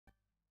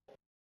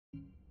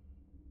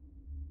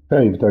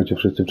Hej, witajcie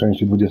wszyscy w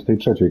części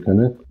 23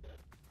 Keny.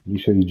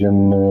 Dzisiaj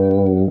idziemy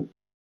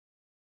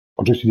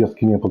oczyścić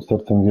jaskinię pod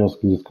sercem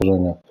wioski ze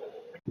skażenia.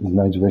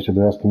 Znajdź wejście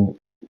do jaskiń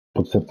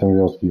pod sercem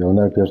wioski, ale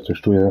najpierw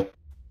coś czuję,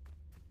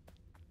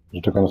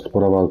 że czeka nas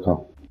spora walka.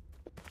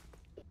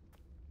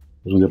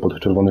 Ludzie po tych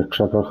czerwonych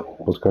krzakach,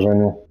 po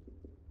skażeniu.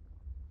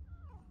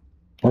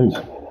 No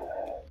nic.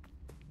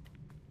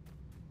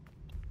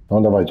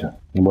 No dawajcie,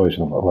 nie boję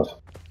się was.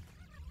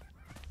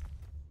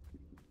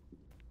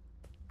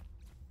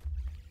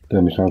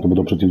 Ja myślałem, że to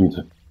będą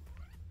przeciwnicy.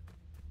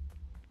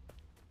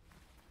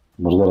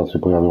 Może zaraz się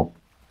pojawią.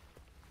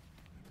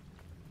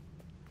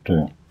 Czy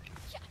nie?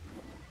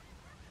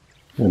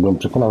 Nie byłem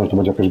przekonany, że to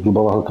będzie jakaś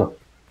gruba walka.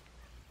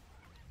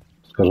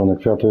 Skażone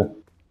kwiaty.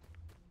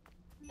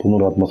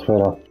 Ponura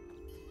atmosfera.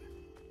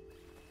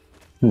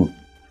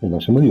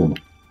 Jednak się myliłem.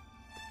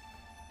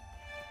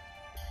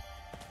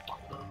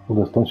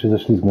 Kurde, stąd się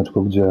ześlizgnę,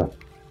 tylko gdzie?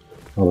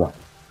 Dobra.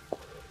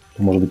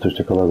 To może być coś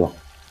ciekawego.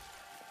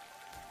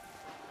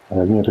 A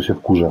jak nie, to się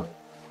wkurzę.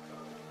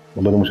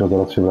 Bo będę musiał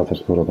zaraz się wracać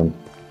z powrotem.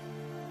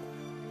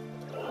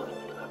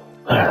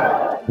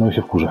 No i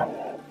się wkurzę.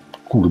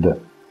 Kurde.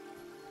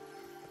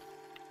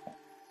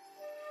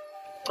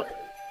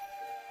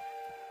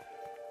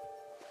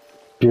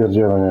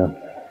 Pierdzielenie.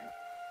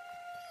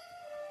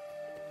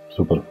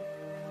 Super.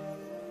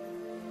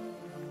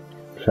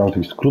 Chciałem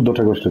jakiś skrót do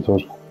czegoś czy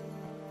coś.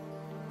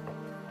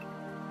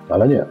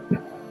 Ale nie.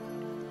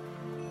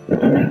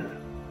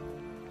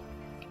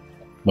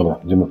 Dobra,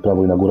 idziemy w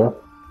prawo i na górę.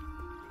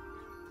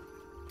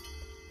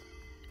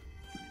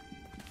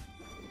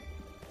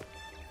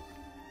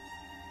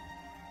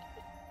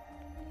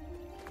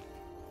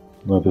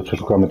 Najpierw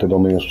przeszukamy te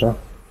domy jeszcze.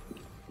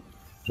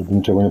 Żeby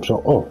niczego nie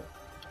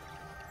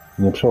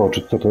nie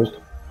przeoczyć. Co to jest?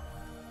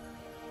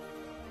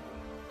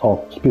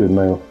 O, Spirit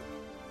Mail.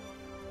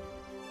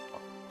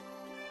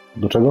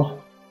 Do czego?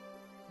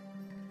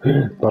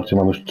 Patrzcie,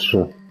 mam już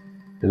 3.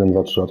 1,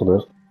 2, 3, a co to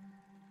jest?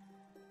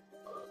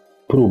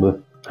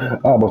 Próby.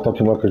 A, bo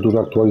ostatnio była jakaś duża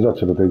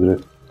aktualizacja do tej gry.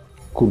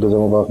 Kurde,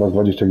 zajmowała nas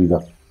 20 giga.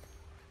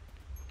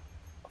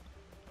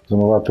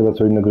 Zajmowała tyle,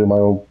 co inne gry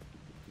mają.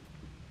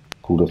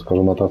 Kurde,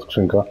 skażona ta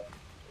skrzynka.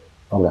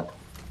 Dobra.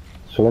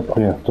 Strzelec? A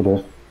nie, co to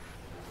jest?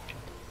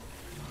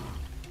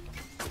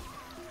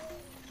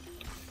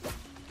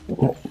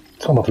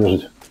 Co ma tu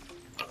leżeć?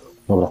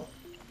 Dobra.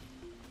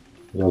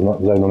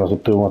 Zajmą nas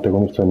od tyłu, a tego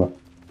nie chcemy.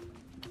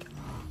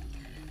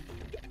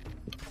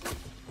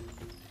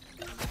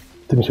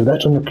 Ty mi się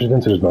wydaje, że oni jakieś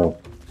więcej rzeczy mają.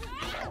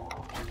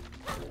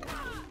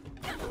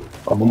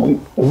 Albo mój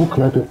łuk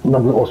najpierw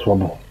nagle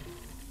osłabł.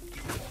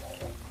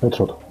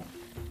 Headshot.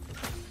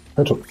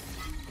 Headshot.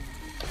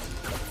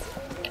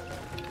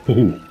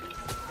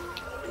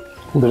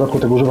 Kurde, rzadko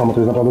tego używam, a to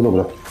jest naprawdę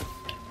dobre.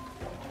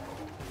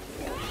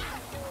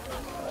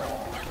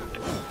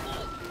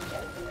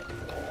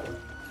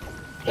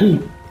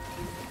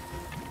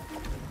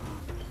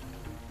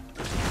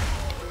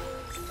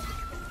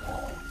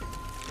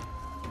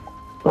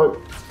 Oj.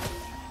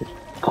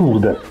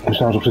 Kurde,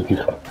 myślałem, że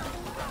wszystkich.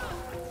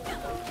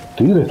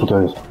 Ty, ile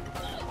tutaj jest?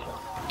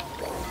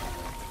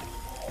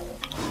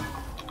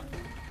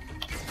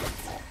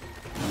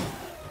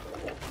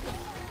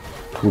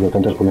 Kurde,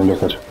 ten też powinien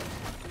dostać.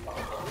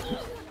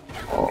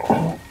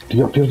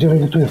 Ja pierdzielę,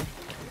 ile tu jest?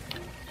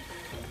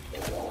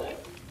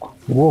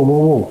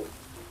 Wow.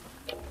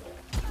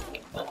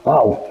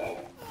 Au!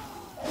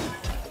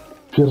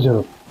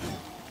 Pierdzielę.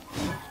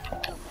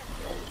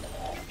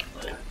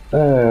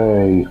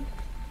 Ej!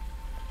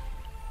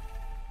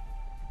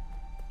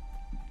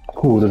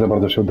 Kurde, za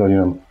bardzo się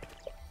oddaliłem.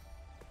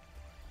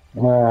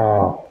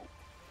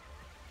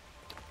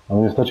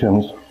 Ale nie straciłem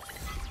nic.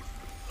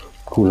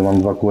 Kurde,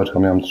 mam 2 kółeczka,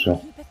 miałem 3.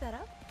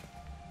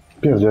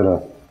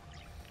 Pierdzielę.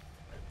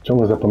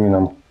 Ciągle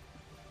zapominam.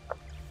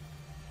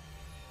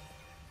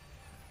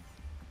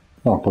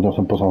 O,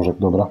 podniosłem posążek,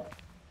 dobra.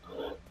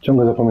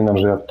 Ciągle zapominam,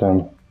 że jak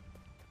ten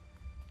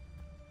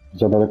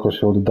za daleko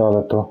się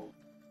oddalę, to...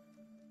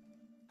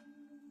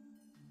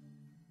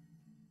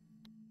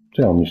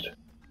 Czy ja mam iść?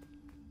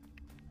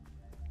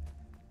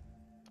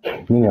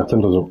 Nie,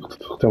 chcę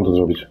to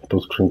zrobić, tą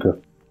skrzynkę.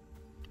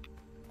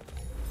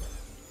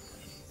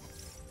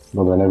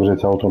 Dobra, najwyżej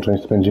całą tą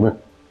część spędzimy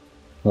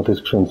na tej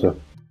skrzynce.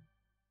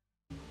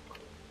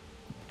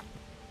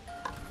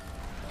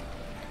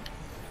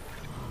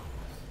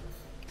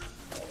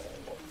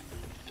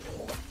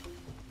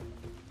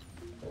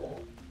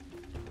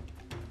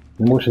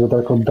 Nie mogę się za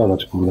daleko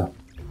oddalać, kurde.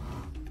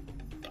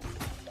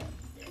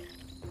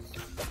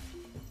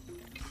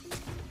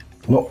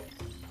 No.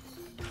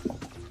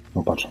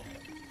 No patrz.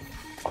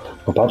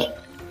 No patrz.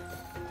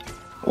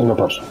 No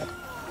patrz.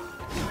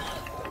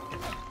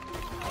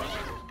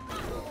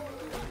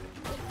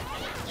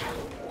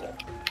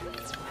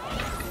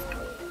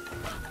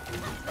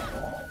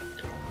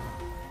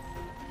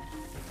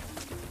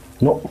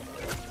 No.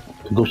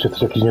 Ty goście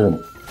jesteś jakiś, nie wiem.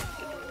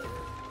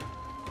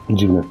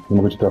 Dziwny. Nie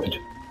mogę cię trafić.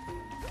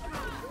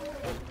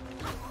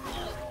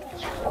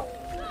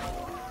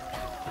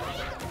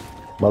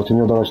 Marcin,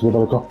 nie oddala się za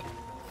daleko?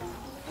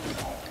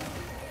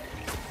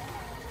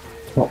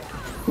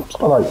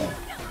 Spadaj!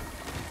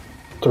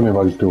 Co mnie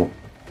wali z tyłu?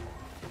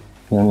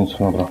 Nie, nic,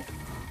 dobra.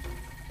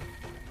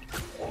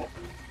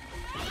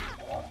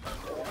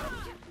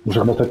 Muszę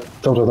chyba stać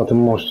cały czas na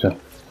tym moście.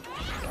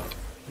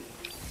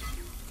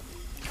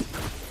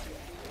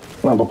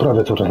 No, bo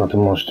prawie cały czas na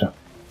tym moście.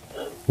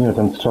 Nie,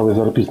 ten strzał jest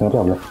zarobisty,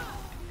 naprawdę.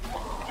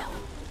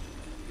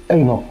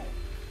 Ej no!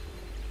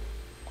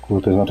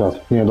 Kurde, to jest na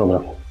czas. Nie,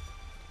 dobra.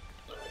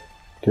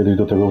 Kiedyś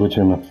do tego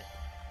wrócimy.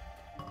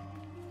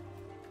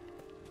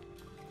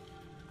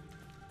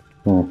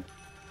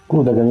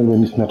 Kurde, ja nie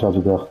byłem nic na czas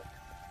w grach.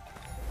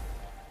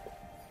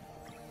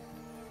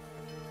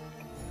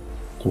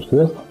 Coś tu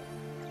jest?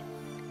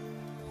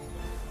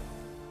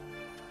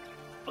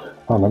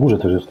 A, na górze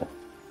też jest.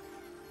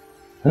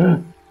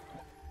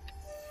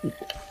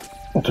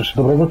 Coś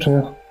dobrego, czy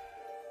nie?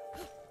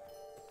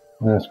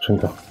 Nie,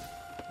 skrzynka.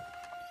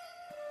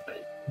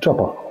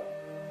 Czapa.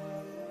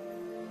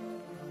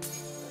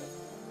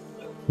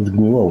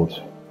 Zgniły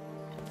owoc.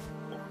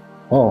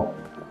 O,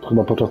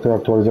 chyba podczas tej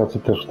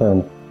aktualizacji też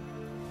ten...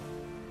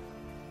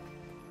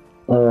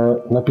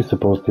 napisy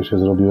polskie się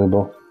zrobiły,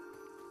 bo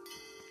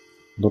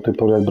do tej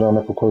pory jak brałem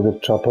jakąkolwiek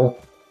czapę,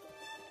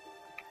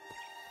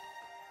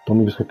 to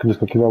mi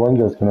wyskakiwały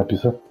angielskie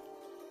napisy.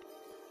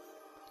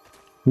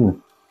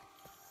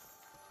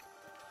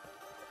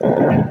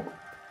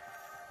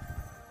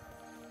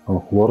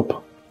 O, warp.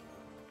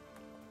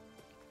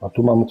 A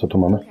tu mamy, co tu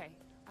mamy?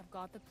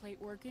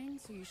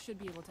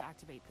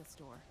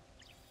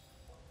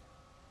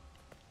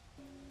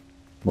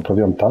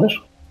 Naprawiam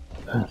talerz?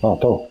 A,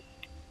 to.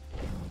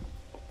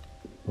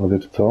 No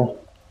wiecie co?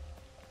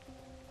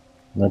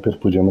 Najpierw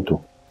pójdziemy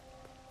tu.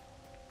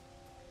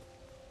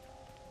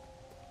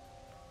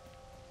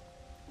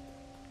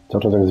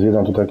 Cały czas jak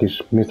zwiedzam tutaj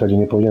jakieś miejsca, gdzie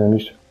nie powinienem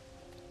iść.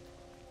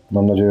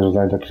 Mam nadzieję, że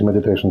znajdę jakiś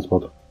meditation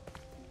spot.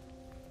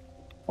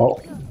 O!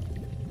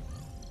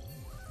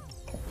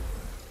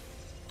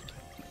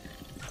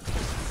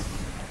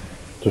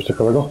 Coś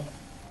ciekawego?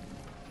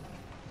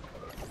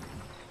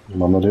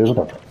 Mam nadzieję, że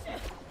tak.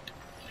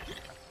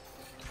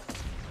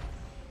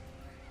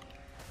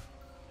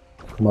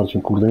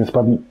 Marcin, kurde, nie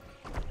spadnij.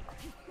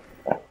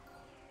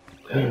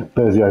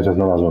 Bez jajcia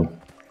znalazłem.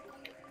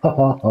 Ha,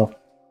 ha, ha.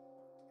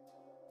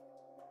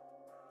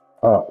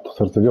 A, to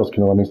serce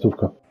wioski, nowa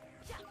miejscówka.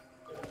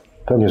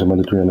 Pewnie, że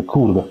medytujemy.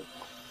 Kurde.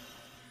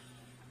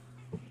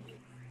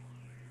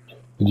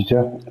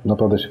 Widzicie?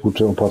 Naprawdę się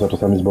kurczę opłaca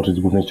czasami zboczyć z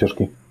głównej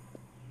ścieżki.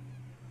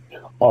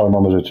 Ale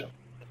mamy życie.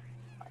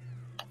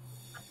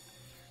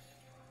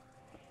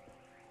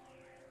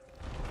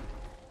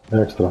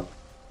 Ekstra.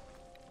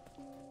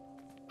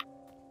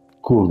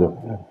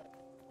 Kurde.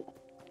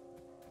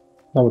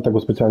 Nawet tego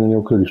specjalnie nie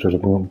ukryli,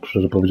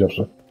 szczerze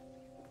powiedziawszy.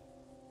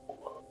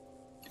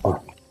 A,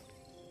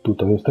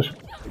 tutaj jesteś?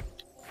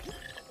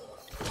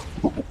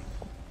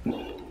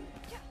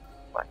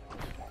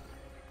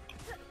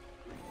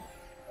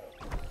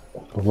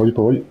 Powoli,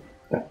 powoli.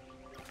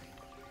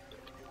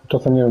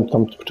 Czasem nie wiem,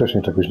 tam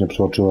wcześniej czegoś nie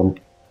przeoczyłem.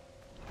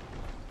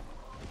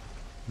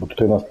 Bo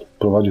tutaj nas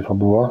prowadzi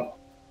fabuła.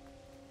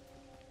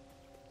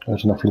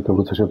 Znaczy na chwilkę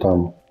wrócę się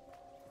tam.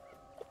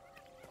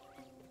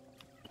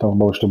 Tam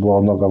chyba jeszcze była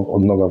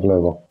odnoga w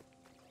lewo.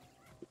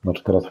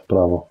 Znaczy teraz w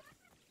prawo.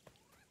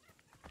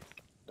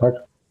 Tak?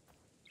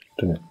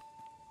 Czy nie?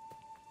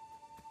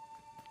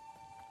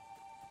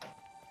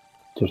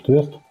 Coś tu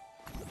jest?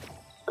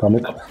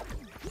 Kamyk.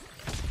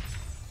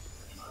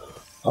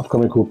 A w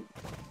kamyku...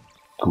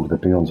 Kurde,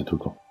 pieniądze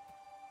tylko.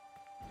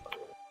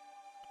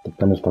 Tak,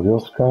 tam jest ta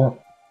wioska.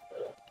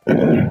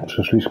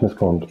 Przyszliśmy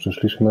skąd?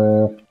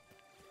 Przyszliśmy...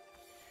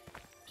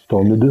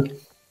 Stąd?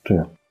 Czy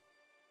nie?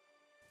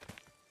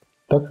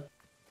 Tak?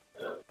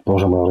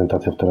 Boże, moja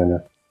orientacja w terenie.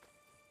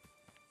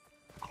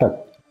 Tak.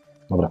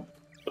 Dobra.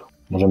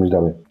 Możemy iść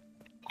dalej.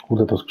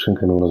 Kurde, to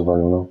skrzynkę bym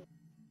rozwalił, no.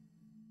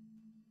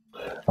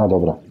 A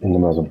dobra,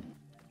 innym razem.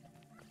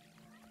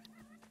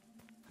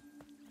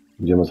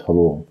 Idziemy z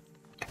fabułą.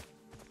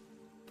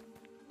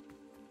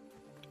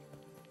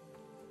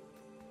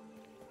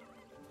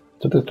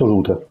 Co to jest to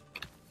żółte?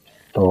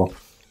 To.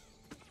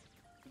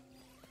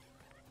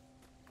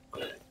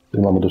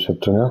 Ile mamy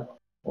doświadczenia?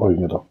 Oj,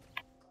 nie to.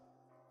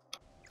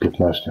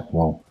 15,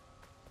 wow.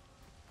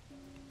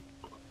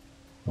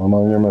 No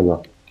mamy nie mega.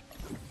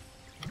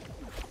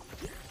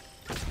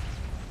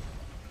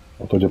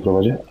 A to gdzie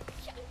prowadzi?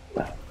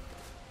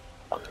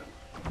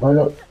 No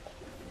ja...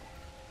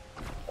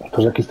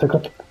 Też jakiś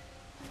sekret?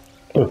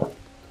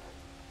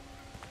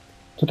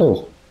 Co to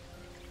jest?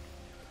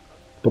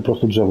 Po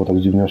prostu drzewo tak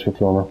dziwnie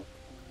oświetlone.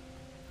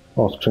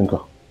 O, skrzynka.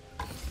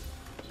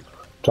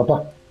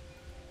 Czapa?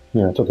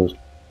 Nie, co to jest?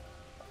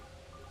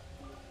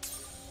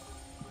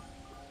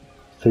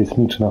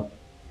 Sejsmiczna.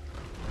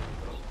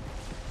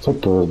 Co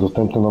to jest?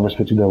 Dostępne nowe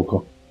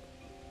świecidełko.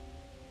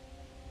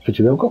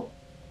 Świecidełko?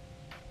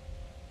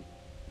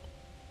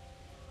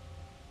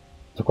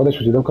 Zakładaj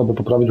świecidełko, by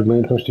poprawić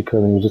umiejętności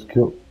Kenny i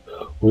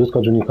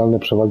uzyskać unikalne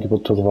przewagi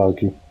podczas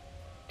walki.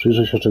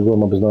 Przyjrzyj się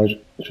szczegółom, aby znaleźć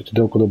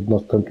świecidełko do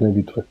następnej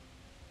bitwy.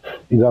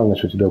 Idealne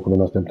świecidełko do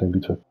następnej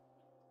bitwy.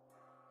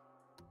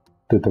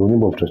 Ty, tego nie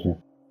było wcześniej.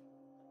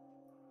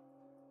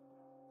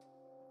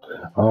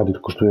 A, to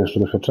kosztuje jeszcze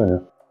doświadczenie.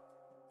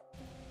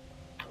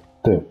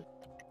 Ty,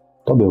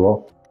 to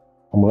było.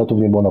 Amuletów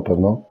nie było na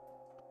pewno.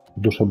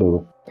 Dusze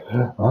były.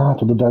 A,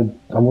 to dodaj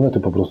amulety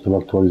po prostu w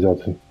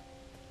aktualizacji.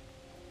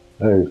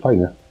 Ej,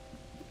 fajnie.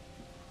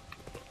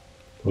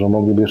 Może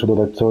mogliby jeszcze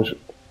dodać coś.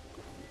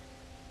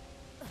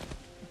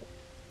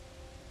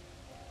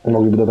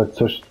 Mogliby dodać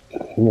coś,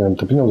 nie wiem,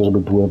 te pieniądze, żeby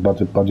były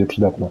bardziej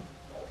przydatne.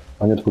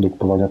 A nie tylko do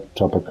kupowania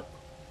czapek.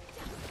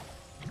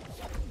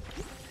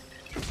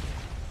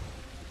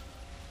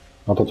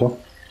 A to co?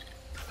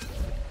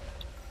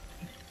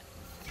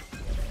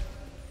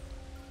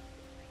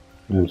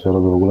 Nie wiem, co ja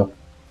robię w ogóle.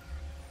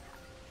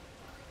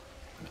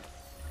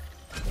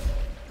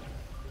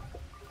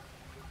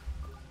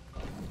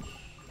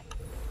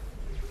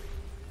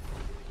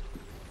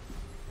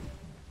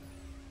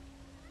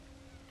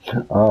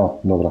 A,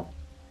 dobra.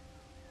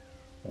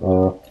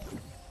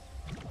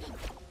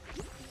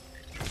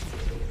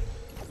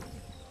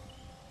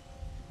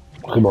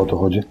 Chyba o to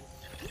chodzi.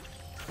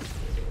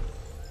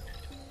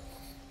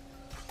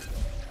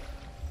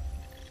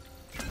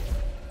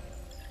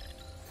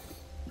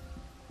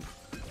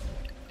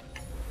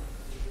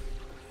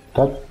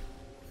 Tak?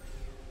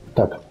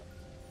 Tak.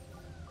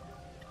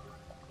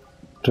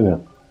 Czy nie?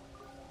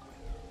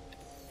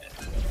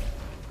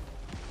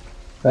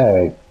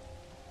 Ej!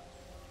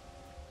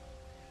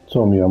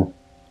 Co mijam?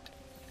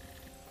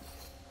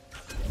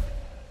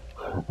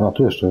 A,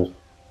 tu jeszcze jest.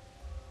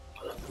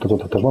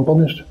 To też mam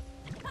podnieść?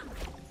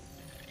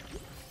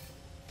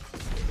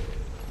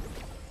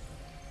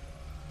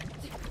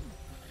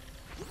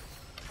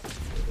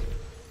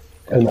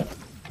 Ej, no.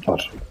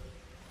 Patrz.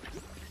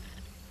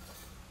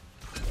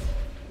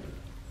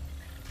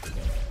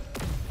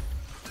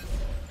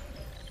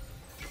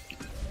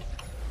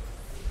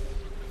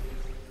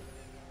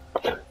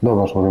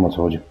 Dobra, już wiem, o co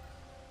chodzi.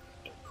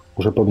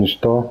 Muszę podnieść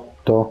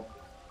to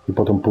i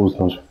potem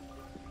pulsnąć.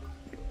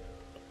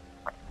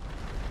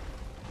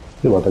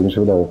 Chyba, tak mi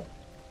się wydaje.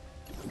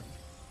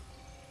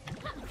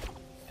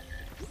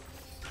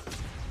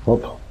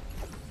 Hop.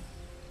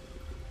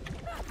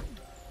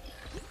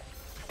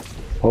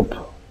 Hop.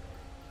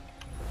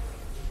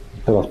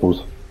 Teraz puls.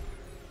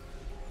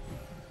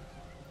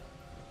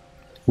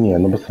 Nie,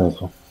 no bez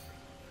sensu.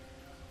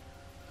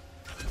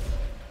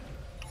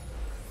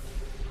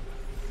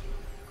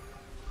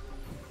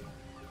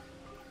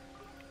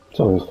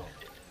 Co jest?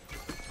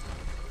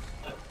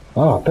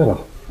 A, teraz.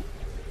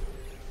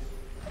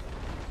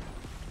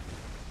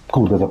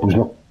 Kurde, za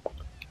późno.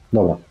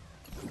 Dobra.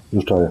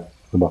 Już czaję,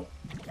 chyba.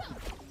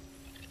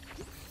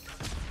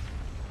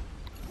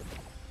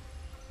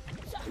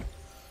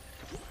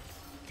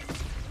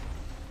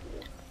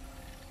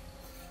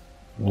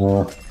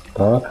 No,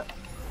 tak.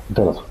 I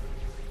teraz.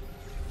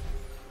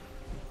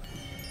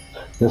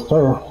 Jest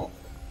to.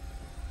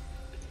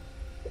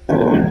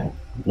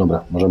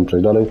 Dobra, możemy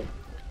przejść dalej.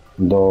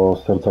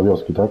 Do serca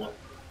wioski, tak?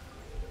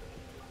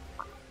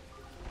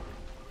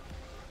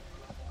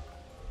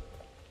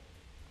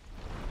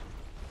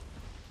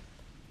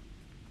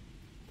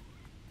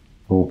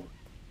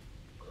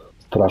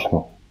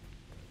 Straszno.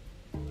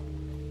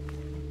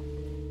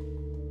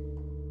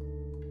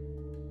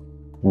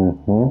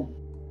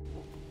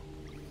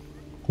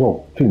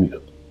 O, filmik.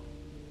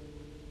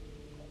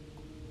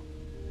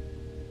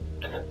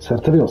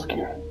 Serce wioski.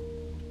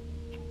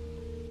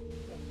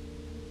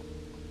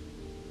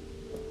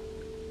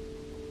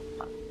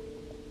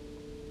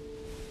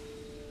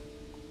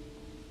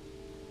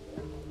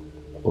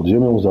 Pod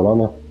ziemią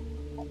zalane.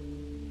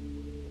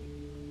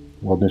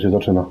 Ładnie się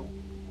zaczyna.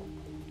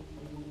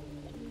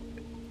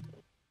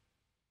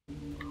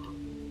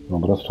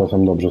 Dobra, z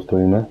czasem dobrze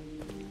stoimy.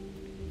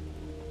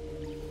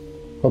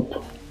 Hop.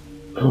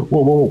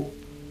 Wow.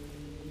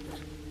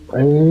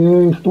 Ej,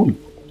 stój.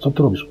 Co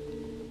ty robisz?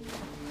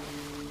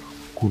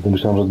 Kurde,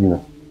 myślałem, że zginę.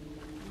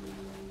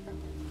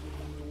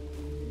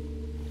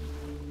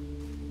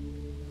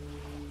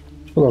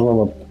 Szkoda, że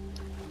mama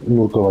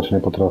nurkować nie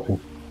potrafi.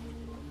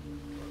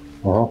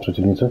 Aha,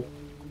 przeciwnicy.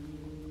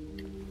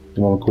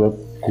 Tu mamy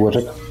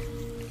kółeczek.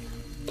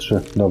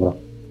 3, dobra.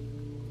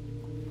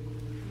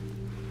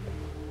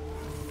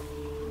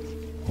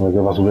 Jak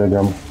ja was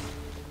uwielbiam.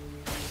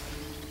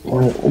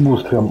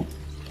 Ubóstwiam.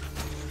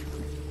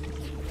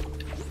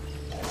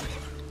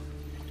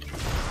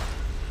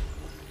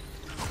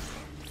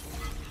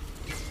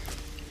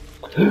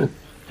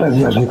 Bez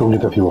jaźników nie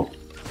trafiło.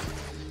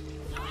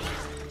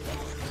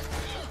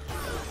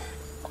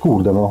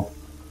 Kurde no.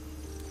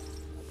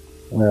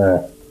 Nie.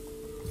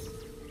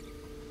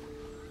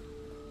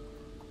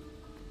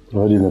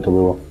 Trochę dziwne to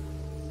było.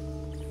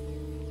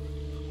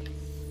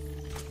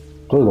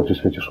 To tak się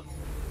świecisz.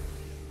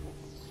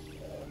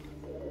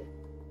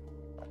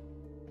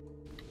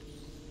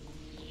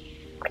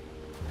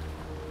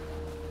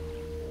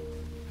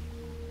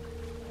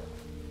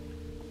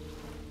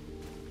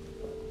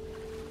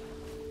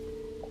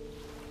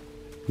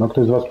 Ma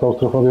ktoś z was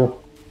klaustrofobię?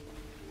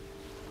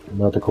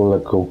 Ma taką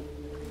lekką.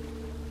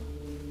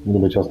 Nie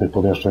lubię ciasnych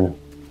pomieszczeń.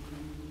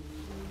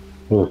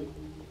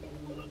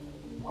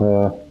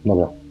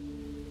 Dobra.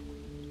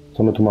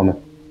 Co my tu mamy?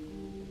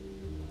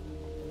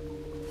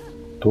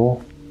 Tu?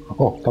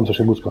 O, tam coś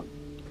się błyska.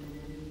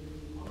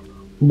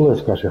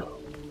 Błyska się.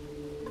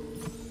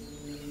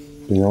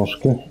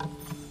 Pieniążki.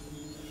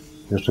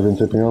 Jeszcze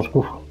więcej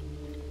pieniążków.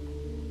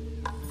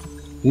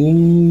 I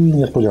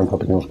niespodzianka,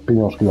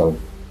 pieniążki dalej.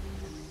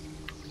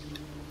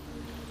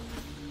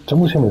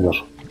 Czemu się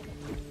mygasz?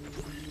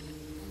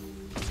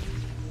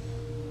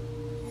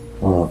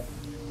 A,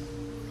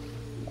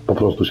 po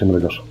prostu się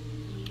mygasz.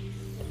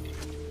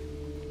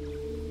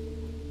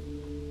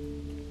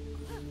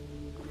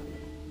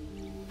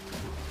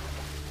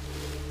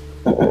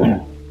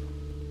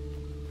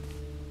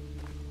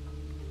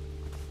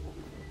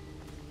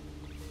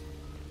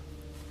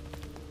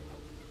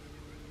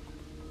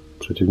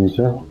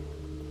 Przeciwnicy?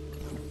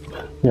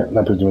 Nie,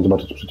 najpierw idziemy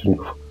zobaczyć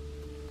przeciwników.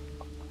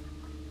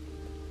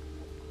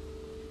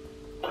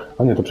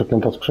 A nie, to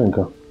przeklęta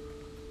skrzynka.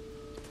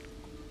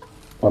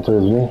 A co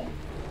jest w niej?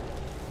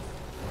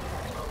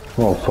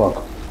 O,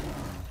 fuck.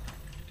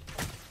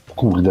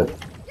 Kurde.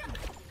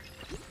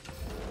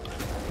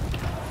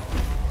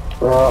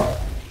 A.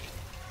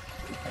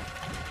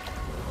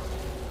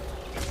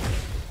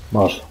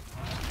 Masz.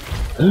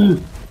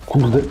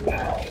 Kurde.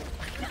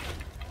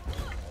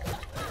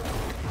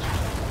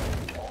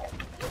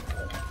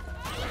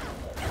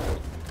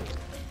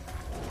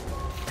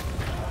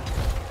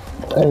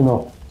 Ej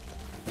no.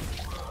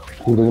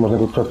 Kurde, nie ma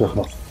tego trafia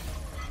chyba.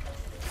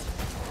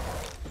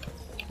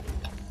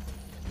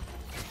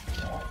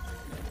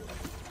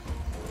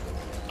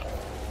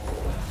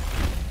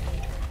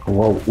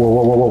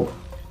 Wow.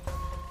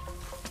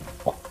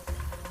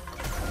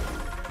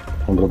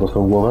 Dobra,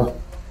 dostał głowę.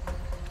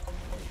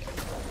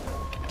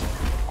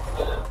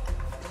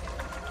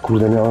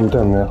 Kurde, miałem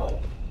ten, nie?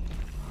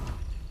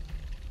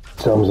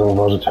 Chciałem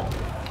zauważyć.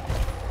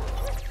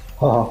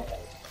 Aha.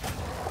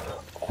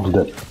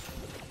 Kurde.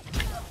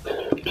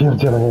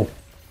 Pierdziele, nie.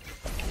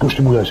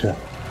 Pościmuję się.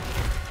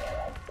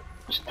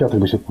 Kwiatek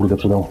by się, kurde,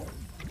 przydał.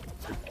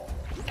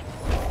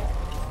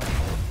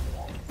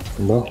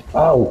 Dobra.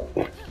 Au!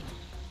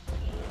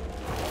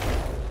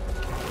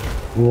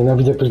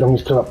 Nienawidzę, jak ktoś do mnie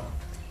strzela.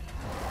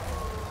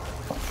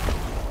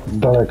 Z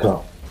daleka.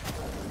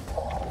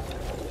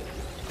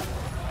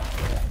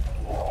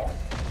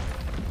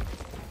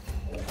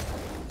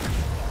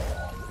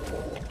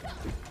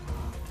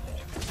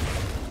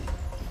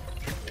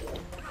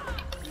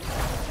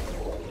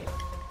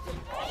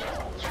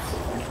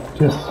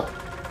 Jest.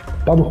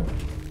 Padł.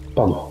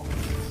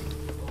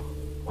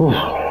 Uff.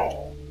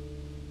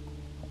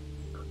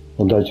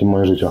 Oddajcie mi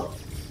moje życia.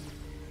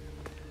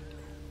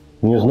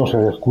 Nie znoszę,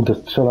 jak kurde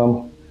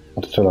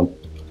strzelam.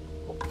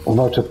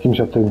 Walczę z kimś,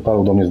 jak ten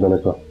palą do mnie z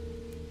daleka.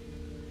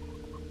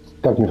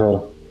 Tak nie fair.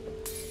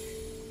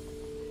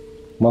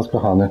 Maska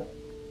Hany.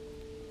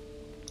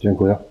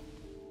 Dziękuję.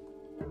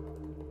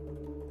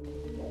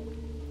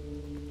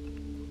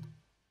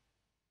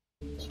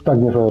 Tak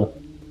nie fair.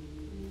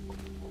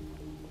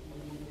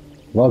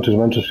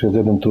 Męczysz się z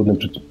jednym trudnym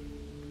przeciwnikiem.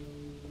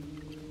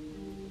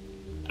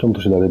 Czemu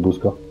tu się dalej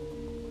błyska?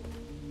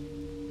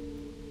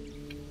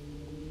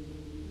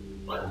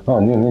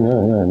 A,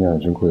 nie,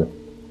 dziękuję.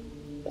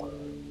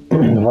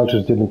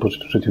 Walczysz z jednym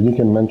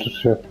przeciwnikiem, męczysz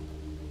się,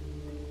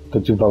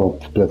 to ci walą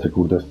w plecy,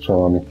 kurde,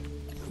 strzałami.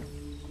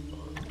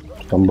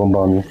 Czy tam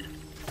bombami.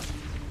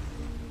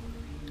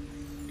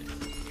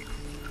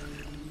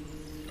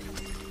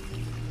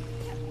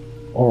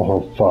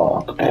 Oho,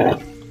 fuck.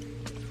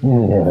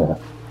 Nie.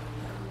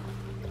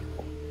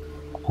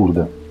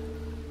 Kurde.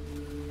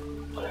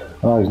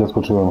 A, źle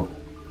skoczyłem.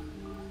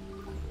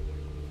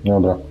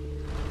 Dobra.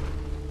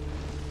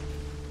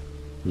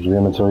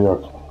 Żyjemy co i jak.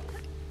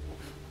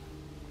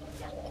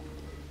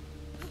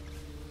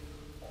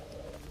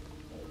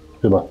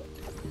 Chyba.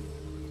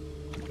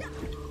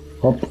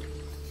 Hop.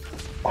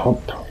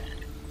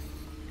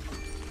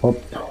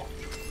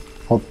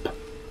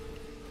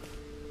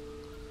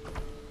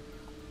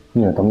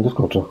 Nie, tam nie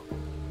doskoczę.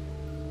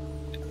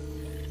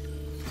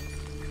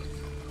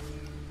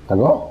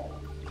 Tego?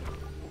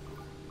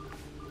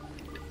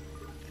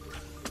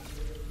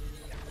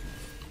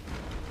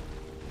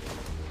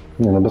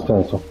 Nie, no bez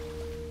sensu.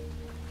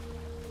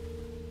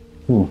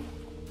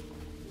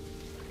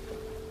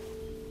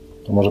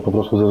 To może po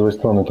prostu ze złej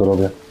strony to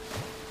robię.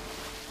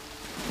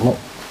 No,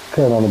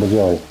 no bez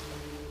jaj.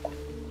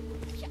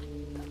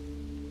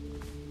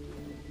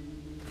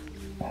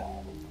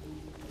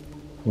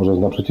 Może z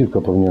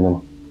naprzeciwko powinienem.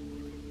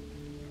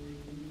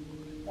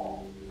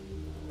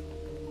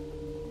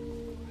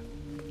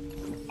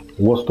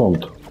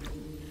 Stąd.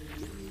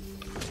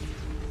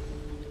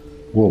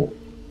 Wow.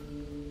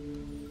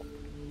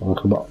 Ale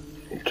chyba,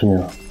 czy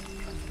nie?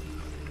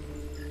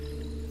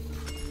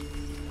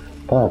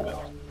 Tak.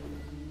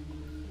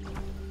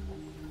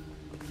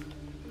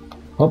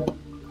 Hop.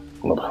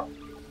 Dobra.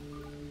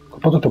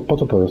 Po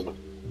co to jest?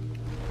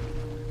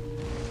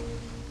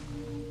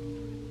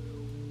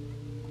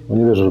 No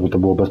nie wierzę, żeby to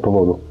było bez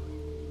powodu.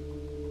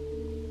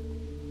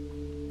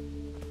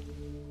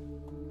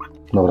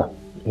 Dobra,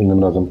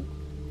 innym razem.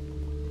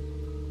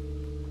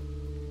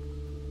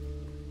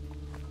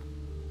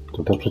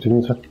 To też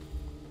przeciwnicy?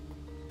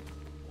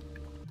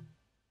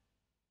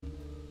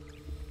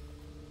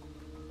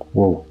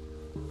 Wow.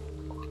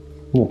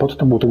 Nie, po co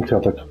to był ten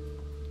kwiatek?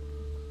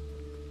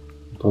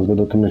 Teraz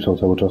będę o tym myślał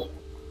cały czas.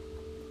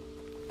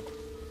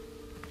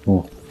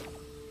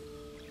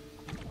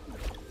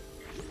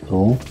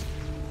 Tu.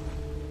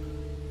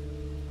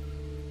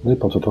 No i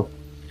po co to?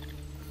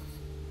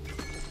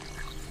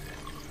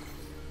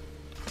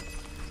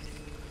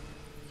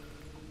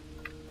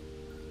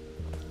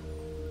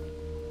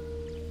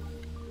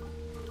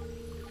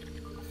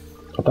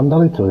 A tam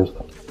dalej co jest?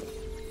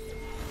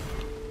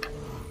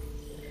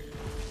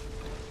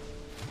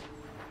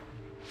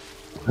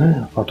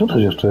 A tu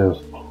coś jeszcze jest.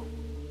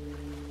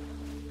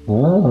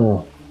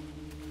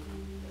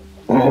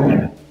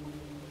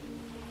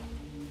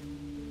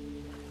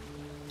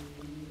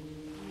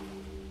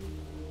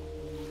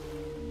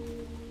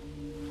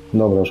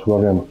 Dobra, już chyba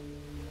wiem.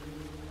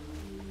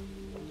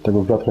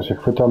 Tego wiatra się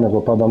chwytam, jak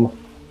opadam,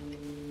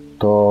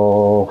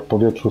 to w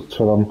powietrzu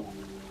strzelam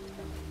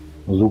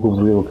z łuków z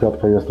drugiego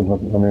kwiatka i jestem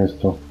na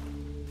miejscu.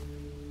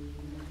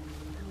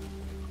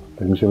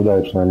 Tak mi się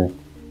wydaje przynajmniej.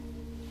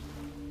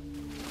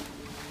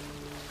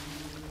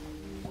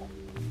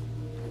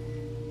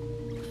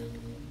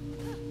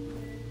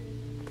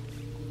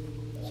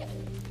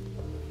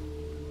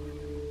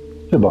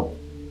 Chyba.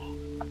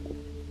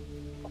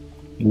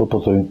 Bo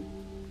po co?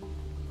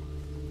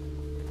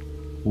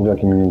 W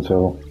jakim innym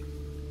celu?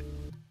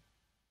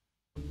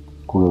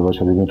 Kurde,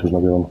 20 minut już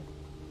nabieram.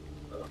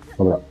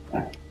 Dobra.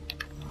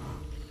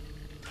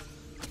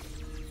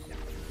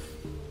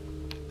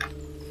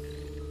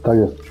 Tak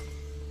jest.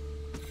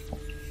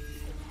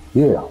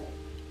 Yeah.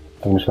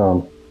 Tak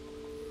myślałem.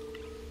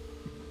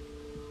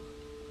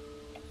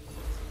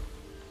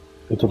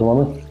 I co tu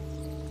mamy?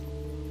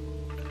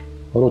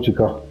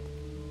 Rocika.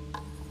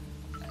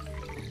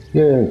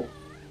 Jej.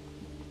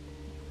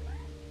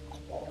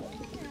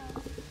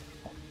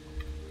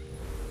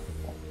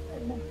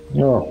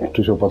 No,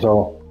 czy się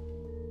opłacało?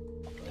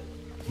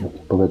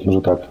 Powiedzmy,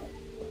 że tak.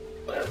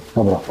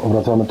 Dobra,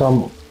 wracamy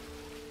tam.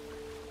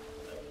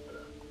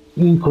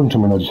 I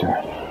kończymy na dzisiaj.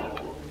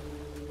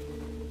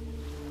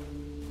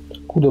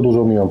 Kurde,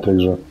 dużo mijam w tej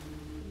grze.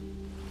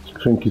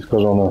 Skrzynki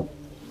skażone.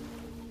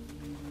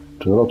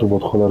 Czy lotów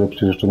od cholery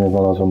przecież jeszcze nie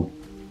znalazłem.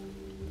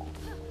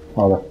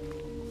 Ale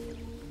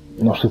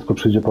na wszystko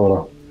przyjdzie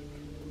pora.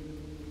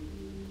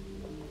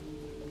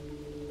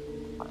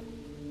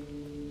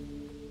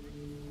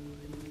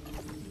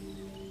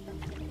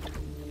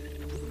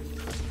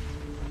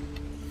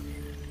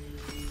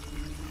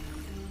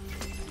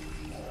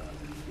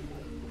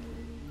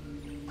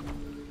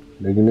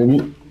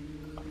 Biegi.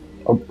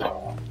 Op.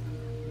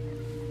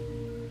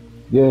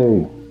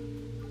 Jej.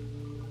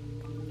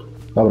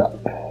 Dobra.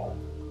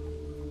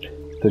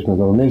 Jesteśmy w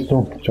nowym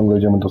miejscu. Ciągle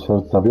idziemy do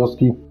serca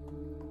wioski.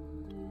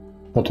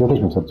 Znaczy,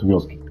 jesteśmy w sercu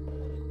wioski.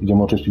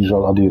 Idziemy oczyścić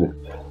żal Adiry.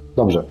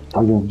 Dobrze.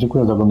 Tak więc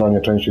dziękuję za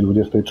oglądanie części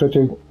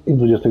 23 i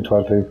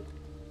 24.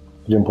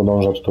 Będziemy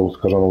podążać tą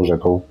skażoną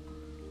rzeką.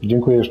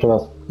 Dziękuję jeszcze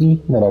raz i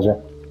na razie.